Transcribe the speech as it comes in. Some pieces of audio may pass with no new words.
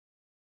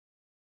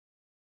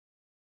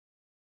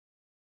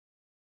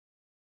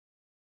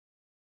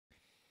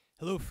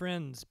Hello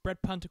friends,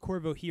 Brett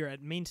Pontecorvo here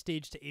at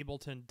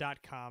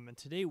mainstagetoableton.com, and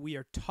today we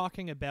are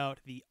talking about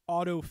the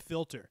auto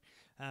filter.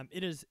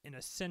 It is an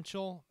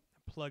essential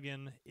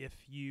plugin if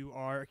you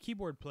are a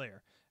keyboard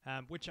player,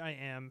 which I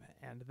am,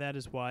 and that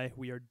is why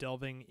we are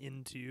delving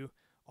into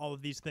all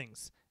of these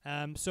things.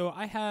 So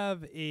I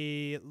have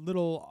a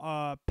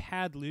little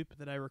pad loop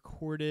that I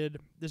recorded.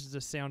 This is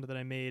a sound that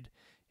I made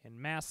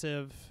in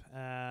Massive,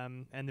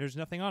 and there's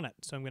nothing on it,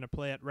 so I'm going to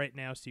play it right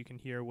now so you can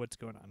hear what's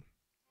going on.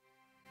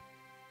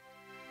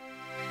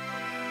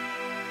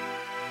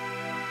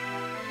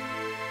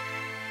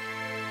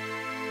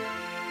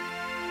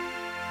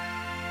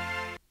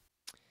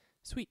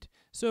 Sweet.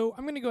 So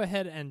I'm going to go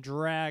ahead and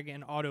drag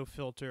an auto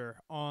filter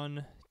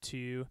on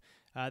to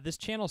this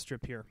channel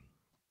strip here.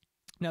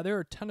 Now there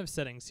are a ton of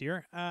settings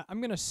here. I'm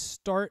going to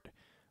start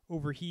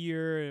over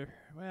here.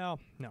 Well,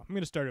 no, I'm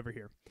going to start over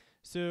here.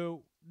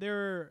 So there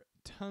are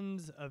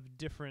tons of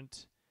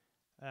different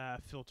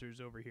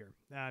filters over here.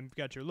 You've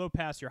got your low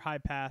pass, your high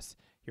pass,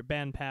 your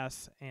band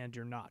pass, and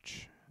your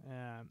notch.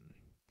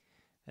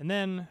 And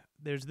then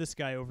there's this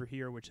guy over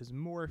here, which is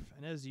morph.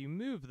 And as you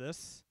move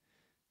this,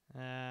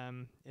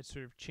 it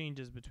sort of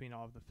changes between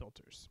all of the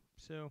filters.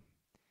 So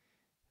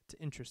it's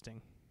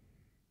interesting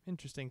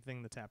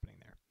thing that's happening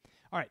there.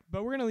 All right,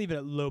 but we're going to leave it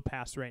at low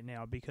pass right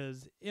now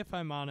because if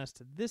I'm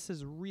honest, this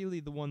is really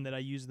the one that I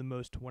use the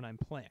most when I'm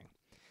playing.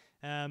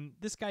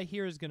 This guy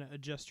here is going to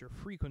adjust your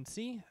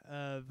frequency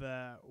of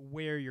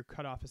where your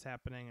cutoff is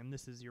happening, and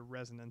this is your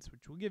resonance,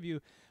 which will give you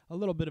a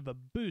little bit of a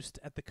boost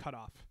at the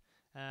cutoff.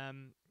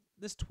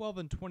 This 12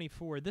 and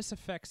 24, this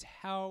affects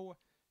how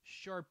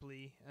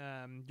sharply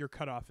your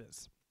cutoff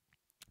is.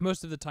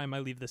 Most of the time I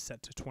leave this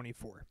set to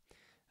 24.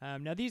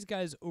 Now these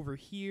guys over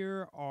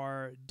here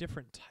are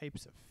different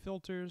types of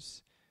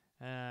filters.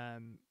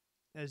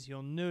 As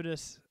you'll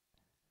notice,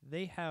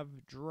 they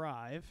have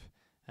drive.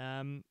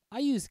 I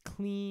use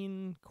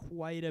clean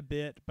quite a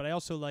bit, but I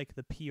also like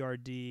the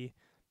PRD.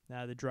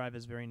 The drive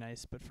is very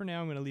nice, but for now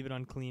I'm going to leave it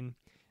on clean.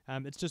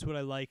 It's just what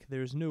I like.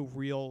 There's no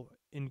real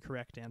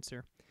incorrect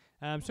answer.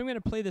 So I'm going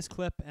to play this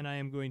clip, and I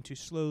am going to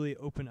slowly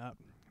open up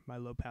my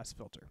low pass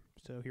filter.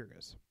 So here it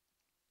goes.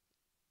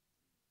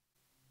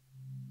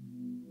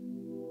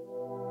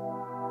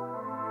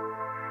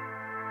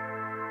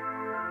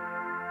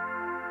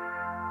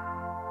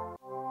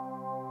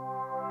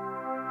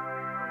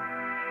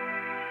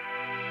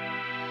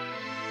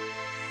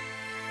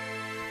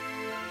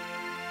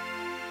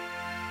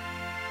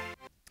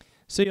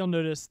 So you'll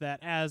notice that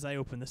as I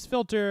open this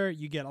filter,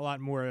 you get a lot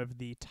more of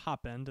the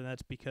top end, and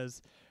that's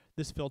because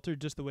this filter,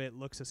 just the way it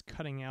looks, is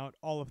cutting out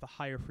all of the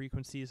higher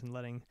frequencies and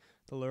letting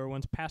the lower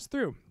ones pass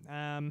through.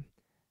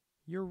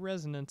 Your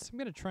resonance, I'm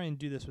going to try and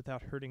do this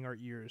without hurting our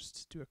ears.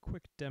 Just do a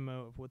quick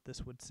demo of what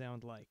this would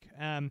sound like.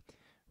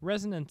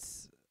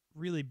 Resonance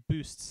really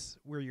boosts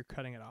where you're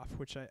cutting it off,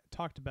 which I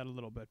talked about a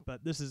little bit,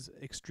 but this is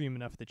extreme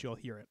enough that you'll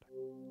hear it.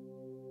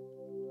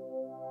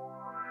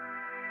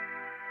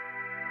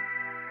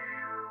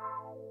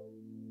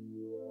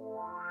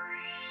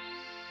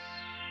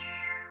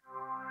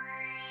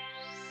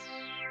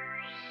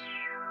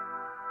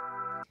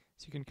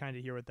 So you can kind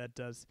of hear what that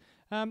does.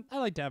 I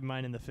like to have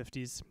mine in the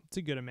 50s. It's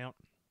a good amount.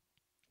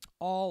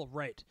 All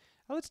right.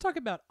 Now let's talk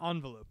about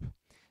envelope.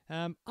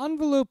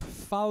 Envelope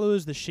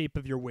follows the shape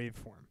of your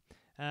waveform.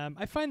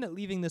 I find that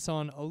leaving this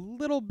on a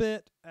little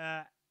bit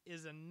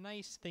is a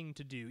nice thing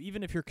to do,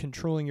 even if you're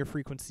controlling your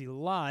frequency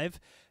live,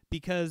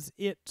 because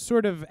it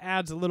sort of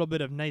adds a little bit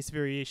of nice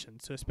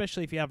variation. So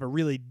especially if you have a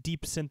really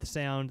deep synth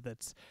sound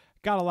that's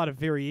got a lot of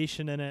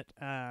variation in it,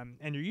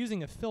 and you're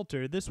using a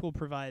filter, this will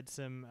provide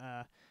some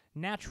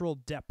natural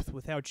depth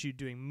without you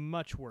doing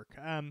much work.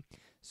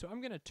 So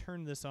I'm going to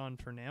turn this on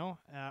for now,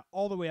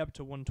 all the way up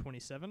to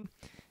 127.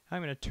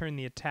 I'm going to turn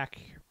the attack,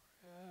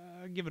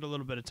 give it a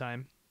little bit of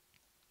time.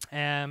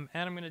 And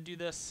I'm going to do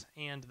this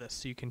and this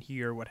so you can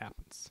hear what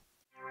happens.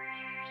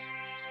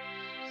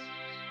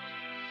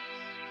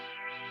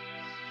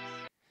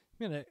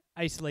 I'm going to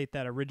isolate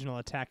that original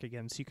attack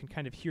again so you can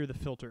kind of hear the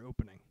filter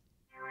opening.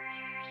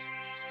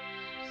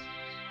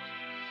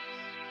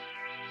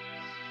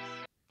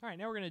 All right,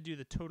 now we're going to do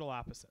the total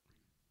opposite.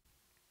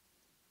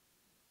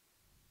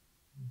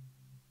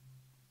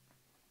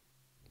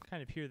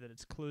 Kind of hear that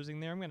it's closing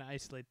there. I'm going to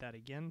isolate that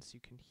again so you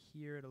can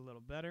hear it a little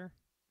better.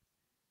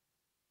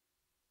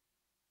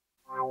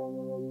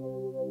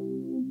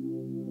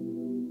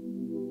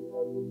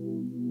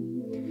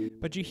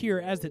 But you hear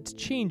as it's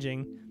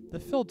changing, the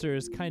filter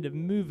is kind of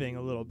moving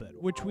a little bit,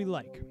 which we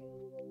like.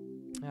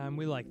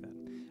 We like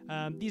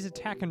that. These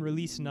attack and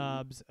release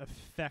knobs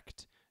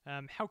affect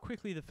how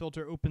quickly the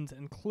filter opens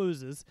and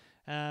closes,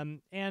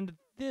 and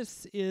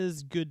this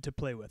is good to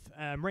play with.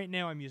 Right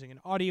now I'm using an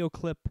audio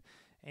clip,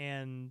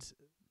 and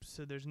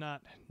so there's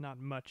not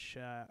much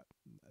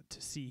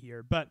to see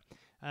here, but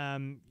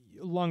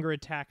longer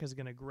attack is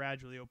going to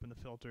gradually open the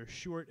filter.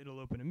 Short, it'll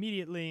open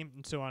immediately,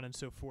 and so on and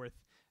so forth.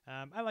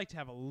 I like to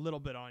have a little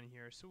bit on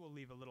here, so we'll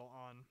leave a little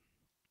on.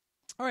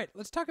 All right,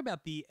 let's talk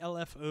about the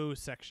LFO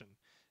section.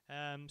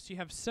 So you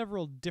have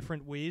several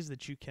different ways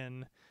that you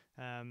can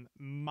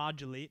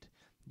modulate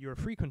your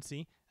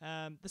frequency.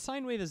 The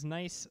sine wave is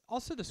nice.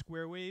 Also, the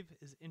square wave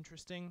is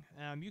interesting.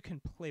 You can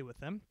play with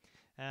them.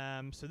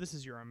 So this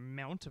is your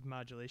amount of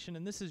modulation,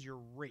 and this is your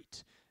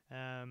rate.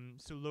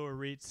 So lower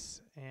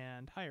rates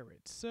and higher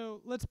rates.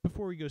 So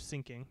before we go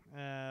syncing,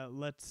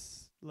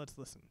 let's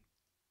listen.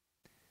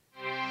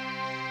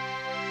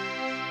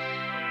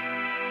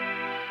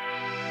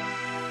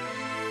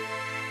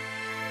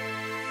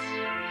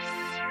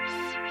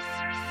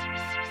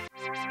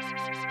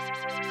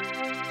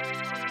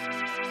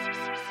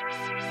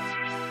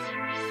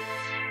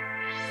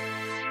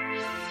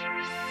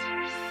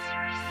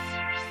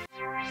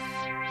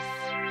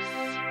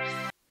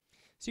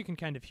 So you can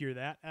kind of hear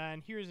that.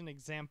 And here's an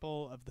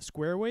example of the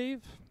square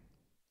wave.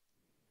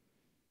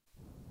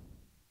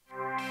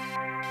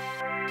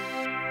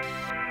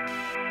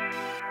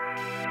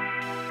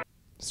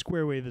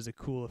 Square wave is a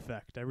cool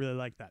effect. I really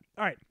like that.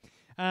 All right.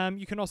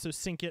 You can also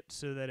sync it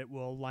so that it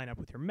will line up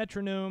with your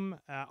metronome.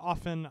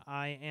 Often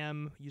I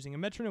am using a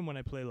metronome when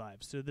I play live,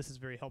 so this is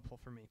very helpful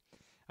for me.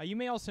 You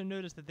may also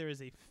notice that there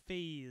is a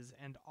phase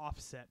and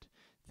offset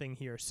thing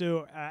here.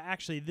 So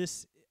actually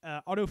this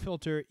auto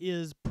filter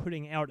is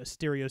putting out a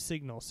stereo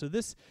signal. So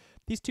these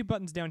two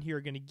buttons down here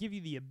are going to give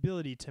you the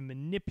ability to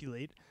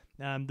manipulate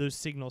those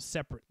signals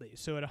separately.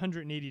 So at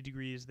 180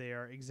 degrees, they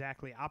are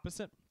exactly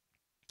opposite.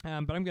 But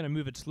I'm going to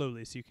move it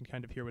slowly so you can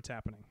kind of hear what's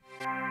happening.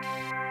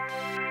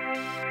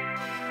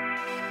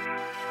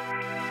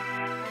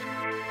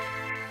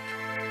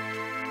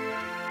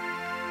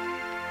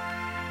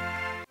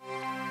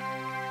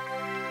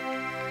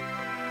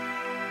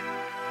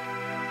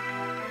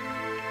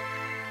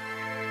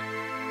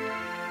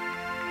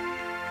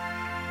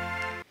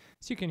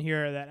 So you can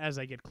hear that as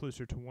I get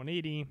closer to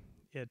 180,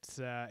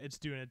 it's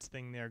doing its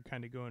thing there,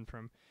 kind of going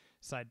from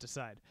side to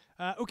side.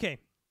 Okay.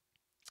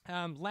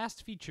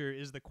 Last feature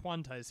is the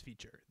quantize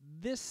feature.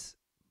 This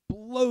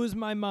blows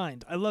my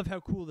mind. I love how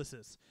cool this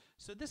is.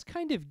 So this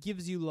kind of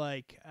gives you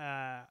like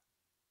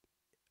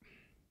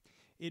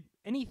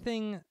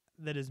anything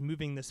that is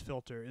moving this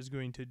filter is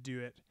going to do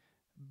it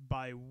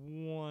by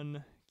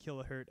 1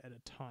 kilohertz at a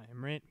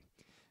time, right?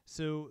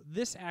 So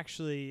this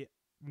actually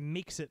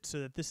makes it so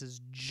that this is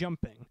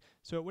jumping.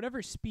 So at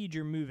whatever speed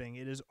you're moving,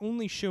 it is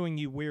only showing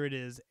you where it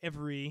is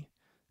every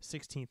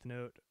 16th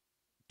note,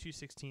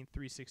 2/16,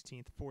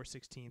 3/16,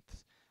 4/16,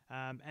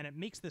 and it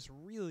makes this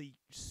really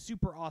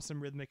super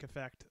awesome rhythmic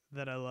effect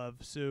that I love.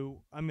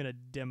 So I'm going to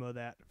demo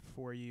that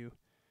for you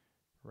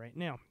right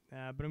now,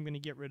 but I'm going to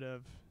get rid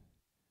of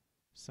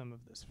some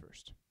of this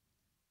first.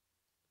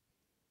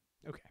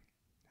 Okay,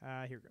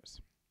 here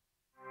goes.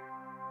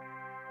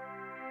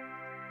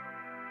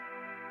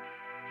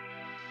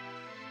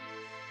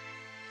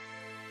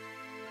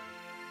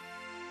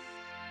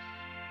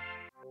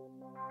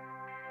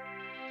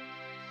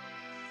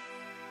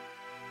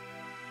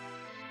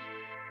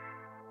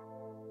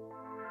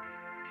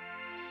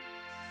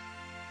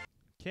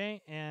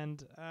 Okay,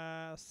 and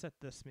set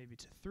this maybe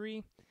to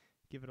 3.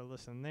 Give it a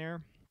listen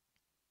there.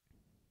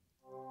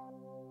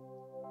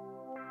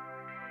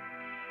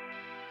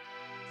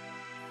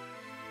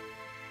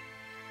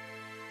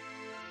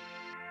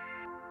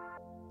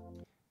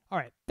 All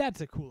right, that's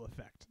a cool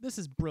effect. This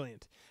is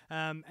brilliant.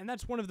 And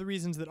that's one of the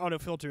reasons that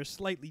autofilter is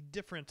slightly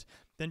different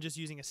than just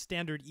using a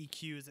standard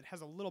EQ, is it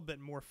has a little bit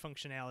more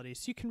functionality.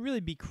 So you can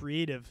really be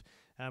creative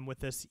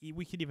with this.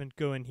 We could even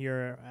go in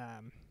here.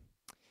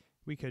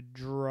 We could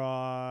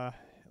draw,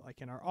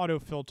 like in our auto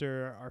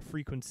filter, our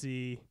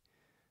frequency,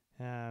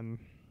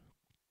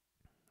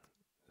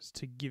 just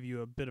to give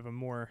you a bit of a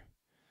more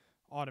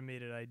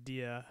automated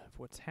idea of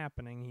what's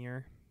happening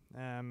here.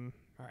 All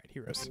right,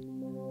 here goes.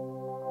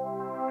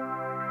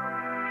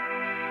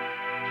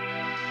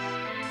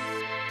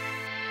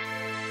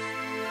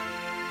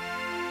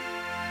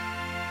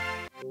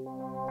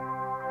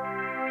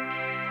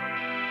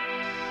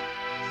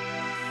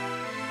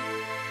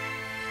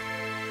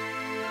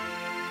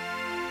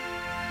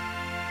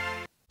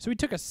 So we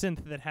took a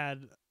synth that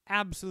had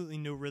absolutely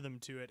no rhythm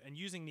to it, and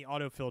using the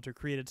auto filter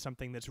created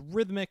something that's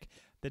rhythmic,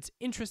 that's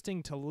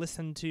interesting to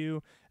listen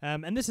to,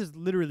 and this is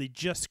literally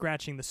just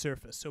scratching the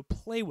surface. So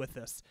play with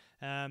this,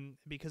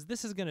 because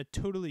this is going to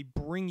totally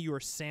bring your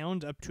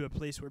sound up to a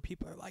place where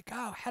people are like,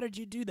 oh, how did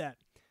you do that?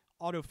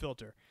 Auto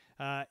filter.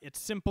 It's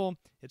simple,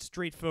 it's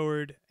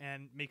straightforward,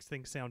 and makes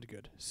things sound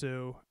good.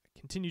 So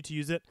continue to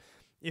use it.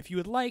 If you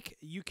would like,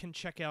 you can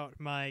check out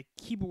my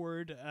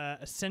keyboard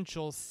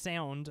essential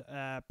sound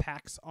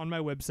packs on my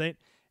website,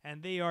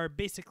 and they are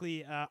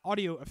basically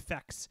audio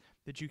effects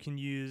that you can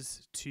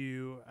use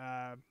to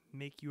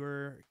make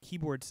your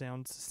keyboard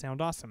sounds sound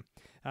awesome.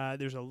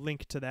 There's a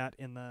link to that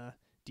in the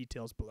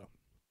details below.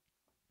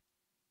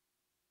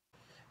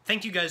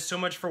 Thank you guys so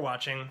much for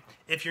watching.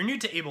 If you're new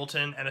to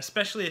Ableton, and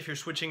especially if you're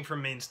switching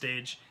from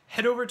MainStage,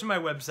 head over to my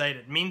website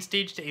at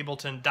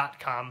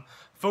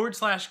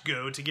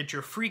mainstagetoableton.com/go to get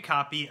your free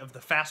copy of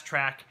the Fast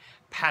Track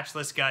patch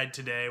list guide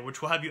today,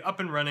 which will have you up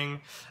and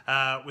running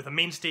with a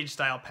MainStage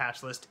style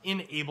patch list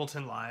in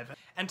Ableton Live.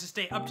 And to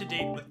stay up to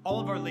date with all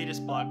of our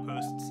latest blog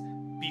posts,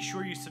 be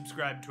sure you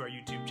subscribe to our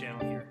YouTube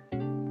channel here.